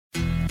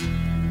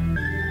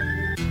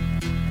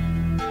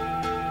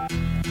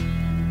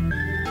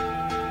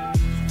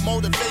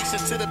motivation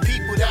to the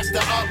people, that's the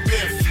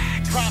uplift.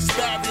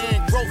 Prosperity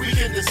and growth, we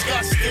can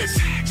discuss this.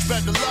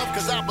 Spread the love,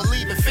 cause I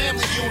believe in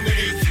family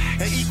unity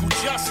and equal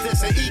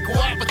justice and equal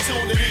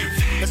opportunity.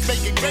 Let's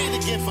make it great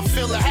again,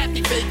 fulfill a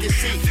happy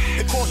vacancy.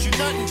 It costs you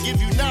nothing,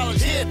 give you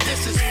knowledge, here,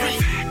 this is free.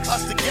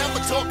 Us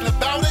together talking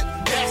about it,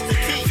 that's the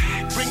key.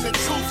 Bring the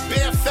truth,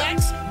 bare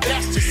facts,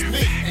 that's just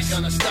me. Ain't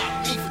gonna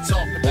stop me for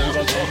talking about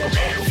it.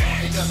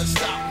 Ain't gonna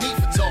stop me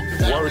for talking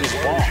about it. Word is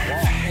born.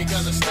 Ain't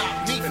gonna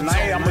stop me for talking about it.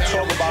 Tonight I'm gonna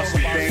talk about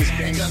some things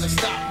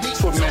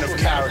that's what men of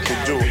character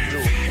do.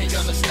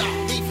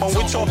 When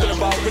we're talking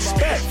about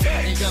respect,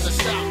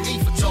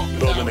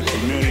 building a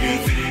community,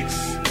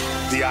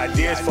 the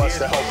idea is for us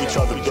to help each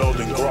other build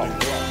and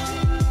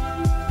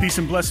grow. Peace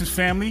and blessings,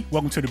 family.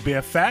 Welcome to the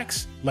Bear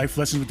Facts, Life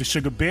Lessons with the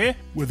Sugar Bear,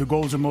 where the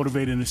goals are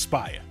motivate and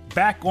inspire.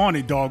 Back on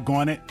it,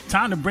 doggone it.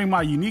 Time to bring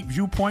my unique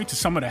viewpoint to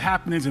some of the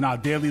happenings in our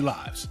daily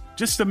lives.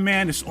 Just a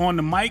man that's on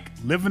the mic,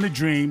 living the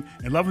dream,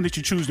 and loving that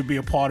you choose to be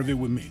a part of it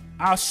with me.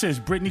 Our sis,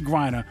 Brittany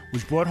Griner,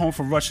 was brought home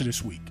from Russia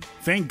this week.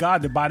 Thank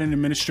God the Biden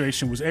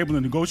administration was able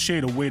to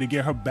negotiate a way to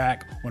get her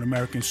back on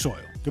American soil.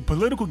 The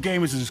political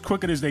game is as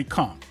crooked as they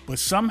come, but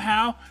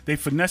somehow they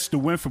finessed the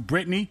win for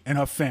Brittany and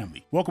her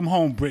family. Welcome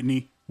home,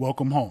 Brittany.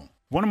 Welcome home.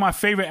 One of my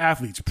favorite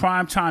athletes,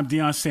 primetime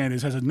Deion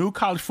Sanders, has a new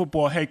college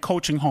football head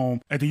coaching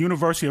home at the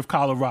University of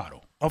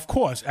Colorado. Of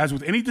course, as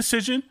with any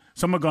decision,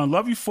 some are going to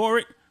love you for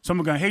it, some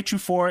are going to hate you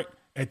for it.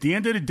 At the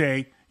end of the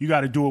day, you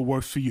got to do what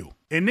works for you.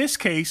 In this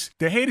case,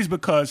 the hate is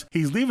because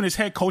he's leaving his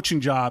head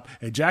coaching job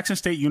at Jackson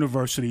State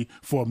University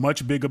for a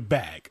much bigger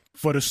bag.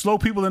 For the slow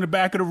people in the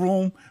back of the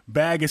room,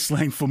 bag is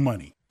slang for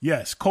money.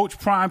 Yes, Coach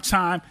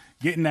Primetime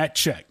getting that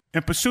check.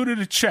 In pursuit of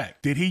the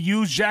check, did he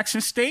use Jackson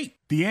State?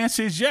 The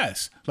answer is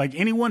yes. Like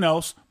anyone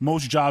else,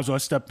 most jobs are a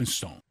stepping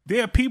stone.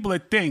 There are people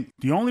that think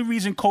the only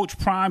reason Coach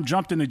Prime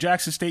jumped into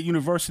Jackson State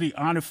University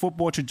honored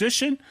football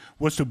tradition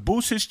was to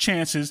boost his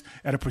chances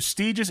at a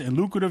prestigious and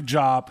lucrative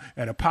job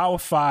at a Power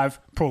 5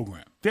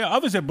 program. There are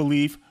others that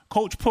believe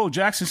Coach pulled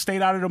Jackson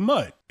State out of the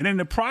mud, and in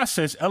the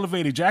process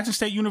elevated Jackson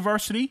State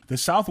University, the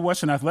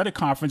Southwestern Athletic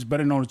Conference,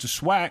 better known as the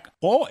SWAC,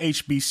 all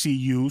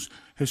HBCUs,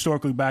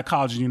 historically black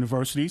colleges and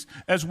universities,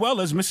 as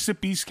well as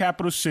Mississippi's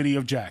capital city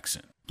of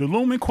Jackson. The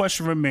looming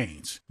question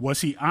remains,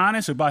 was he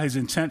honest about his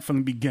intent from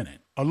the beginning?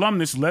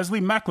 Alumnus Leslie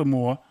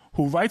McLemore,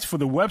 who writes for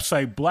the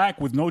website Black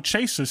with No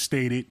Chaser,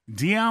 stated,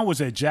 Deion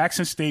was at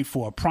Jackson State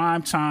for a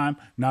prime time,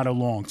 not a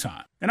long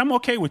time. And I'm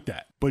okay with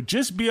that, but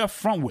just be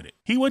upfront with it.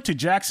 He went to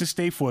Jackson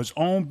State for his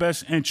own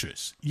best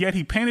interests, yet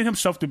he painted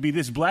himself to be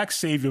this black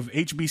savior of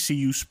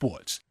HBCU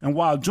sports. And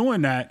while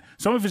doing that,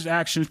 some of his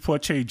actions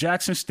portrayed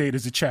Jackson State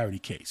as a charity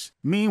case.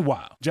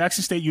 Meanwhile,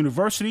 Jackson State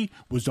University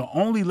was the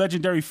only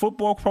legendary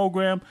football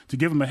program to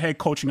give him a head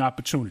coaching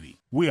opportunity.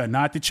 We are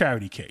not the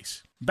charity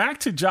case. Back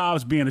to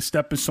jobs being a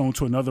stepping stone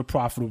to another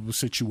profitable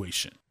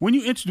situation. When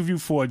you interview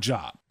for a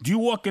job, do you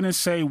walk in and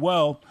say,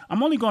 well,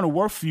 I'm only going to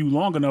work for you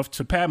long enough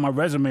to pad my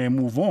resume and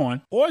move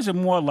on? Or is it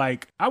more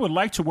like, I would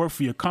like to work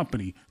for your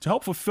company to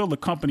help fulfill the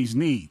company's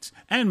needs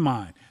and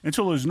mine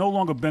until it is no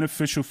longer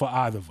beneficial for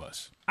either of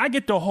us? I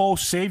get the whole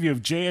savior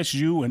of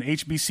JSU and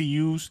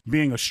HBCUs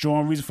being a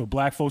strong reason for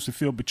black folks to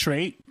feel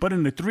betrayed, but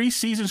in the 3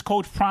 seasons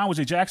Coach Prime was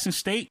at Jackson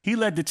State, he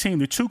led the team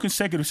to 2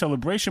 consecutive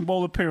Celebration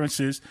Bowl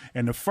appearances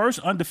and the first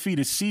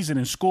undefeated season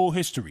in school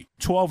history,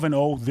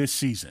 12-0 this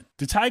season.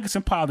 The Tigers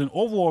compiled an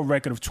overall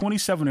record of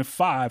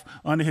 27-5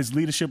 under his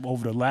leadership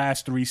over the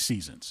last 3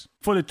 seasons.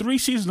 For the 3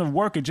 seasons of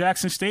work at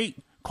Jackson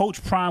State,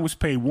 Coach Prime was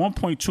paid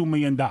 $1.2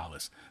 million.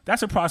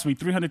 That's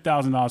approximately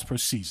 $300,000 per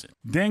season.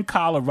 Then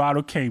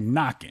Colorado came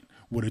knocking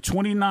with a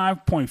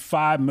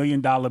 $29.5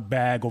 million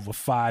bag over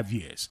 5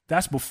 years.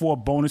 That's before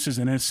bonuses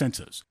and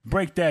incentives.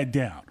 Break that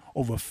down,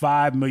 over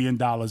 $5 million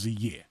a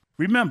year.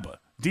 Remember,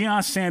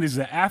 Deion Sanders is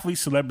an athlete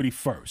celebrity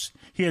first.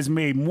 He has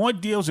made more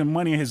deals and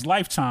money in his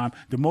lifetime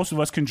than most of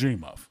us can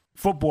dream of.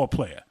 Football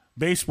player,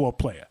 baseball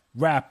player,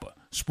 rapper,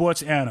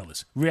 sports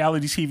analyst,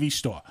 reality TV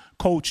star,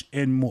 coach,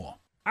 and more.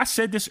 I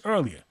said this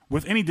earlier,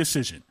 with any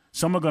decision,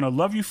 some are going to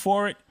love you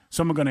for it,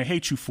 some are going to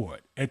hate you for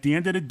it. At the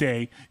end of the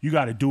day, you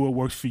got to do what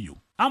works for you.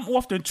 I'm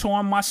often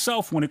torn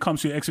myself when it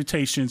comes to the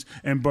expectations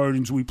and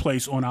burdens we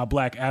place on our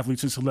black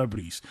athletes and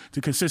celebrities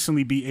to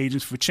consistently be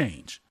agents for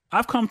change.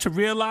 I've come to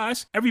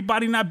realize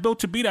everybody not built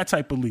to be that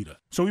type of leader,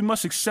 so we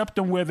must accept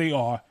them where they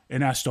are,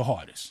 and that's the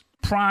hardest.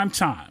 Prime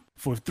Time,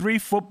 for 3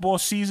 football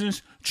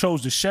seasons,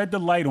 chose to shed the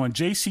light on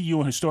JCU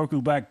and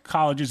historically black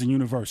colleges and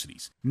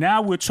universities.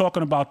 Now we're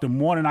talking about them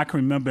more than I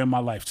can remember in my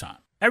lifetime.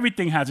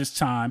 Everything has its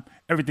time,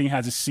 everything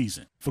has its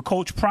season. For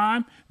Coach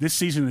Prime, this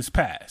season is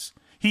past.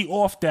 He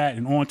off that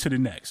and on to the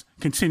next.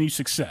 Continued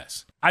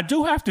success. I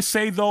do have to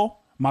say, though,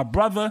 my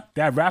brother,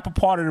 that rapper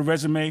part of the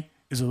resume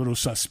is a little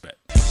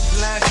suspect.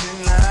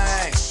 Flashing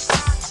lights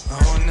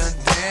on the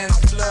dance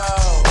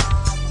floor.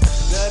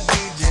 The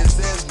DJ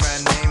says my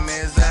name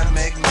is, I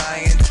make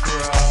my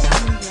intro.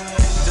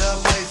 The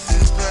place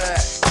is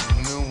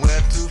packed,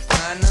 nowhere to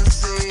find a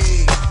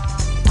seat.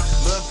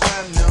 But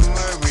prime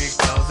number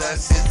recalls that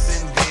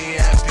sits in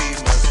VIP.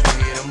 Must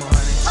be the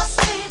money. Must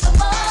be the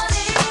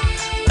money.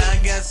 I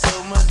got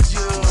so much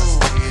juice.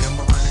 Must be the money.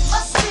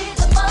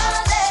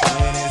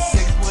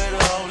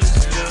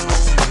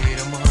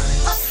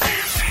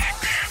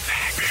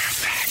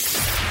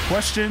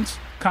 Questions,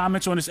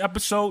 comments on this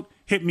episode,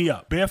 hit me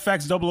up.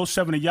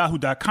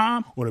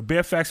 BearFacts007@yahoo.com or the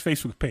Bear Facts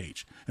Facebook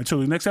page. Until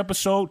the next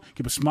episode,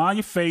 keep a smile on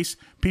your face,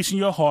 peace in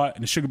your heart,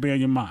 and a sugar bear in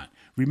your mind.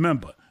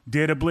 Remember,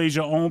 dare to blaze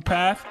your own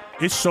path.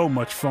 It's so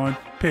much fun.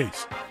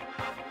 Peace.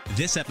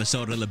 This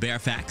episode of The Bear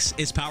Facts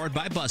is powered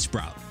by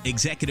Buzzsprout.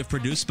 Executive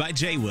produced by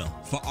J. Will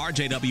for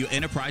RJW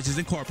Enterprises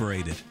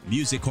Incorporated.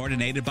 Music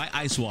coordinated by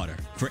Icewater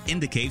for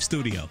In the Cave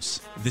Studios.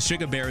 The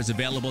Sugar Bear is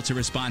available to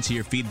respond to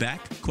your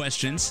feedback,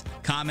 questions,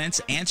 comments,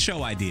 and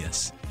show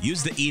ideas.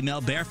 Use the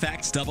email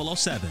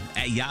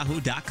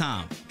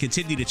bearfacts007@yahoo.com.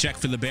 Continue to check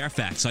for The Bear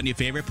Facts on your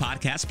favorite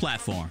podcast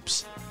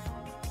platforms.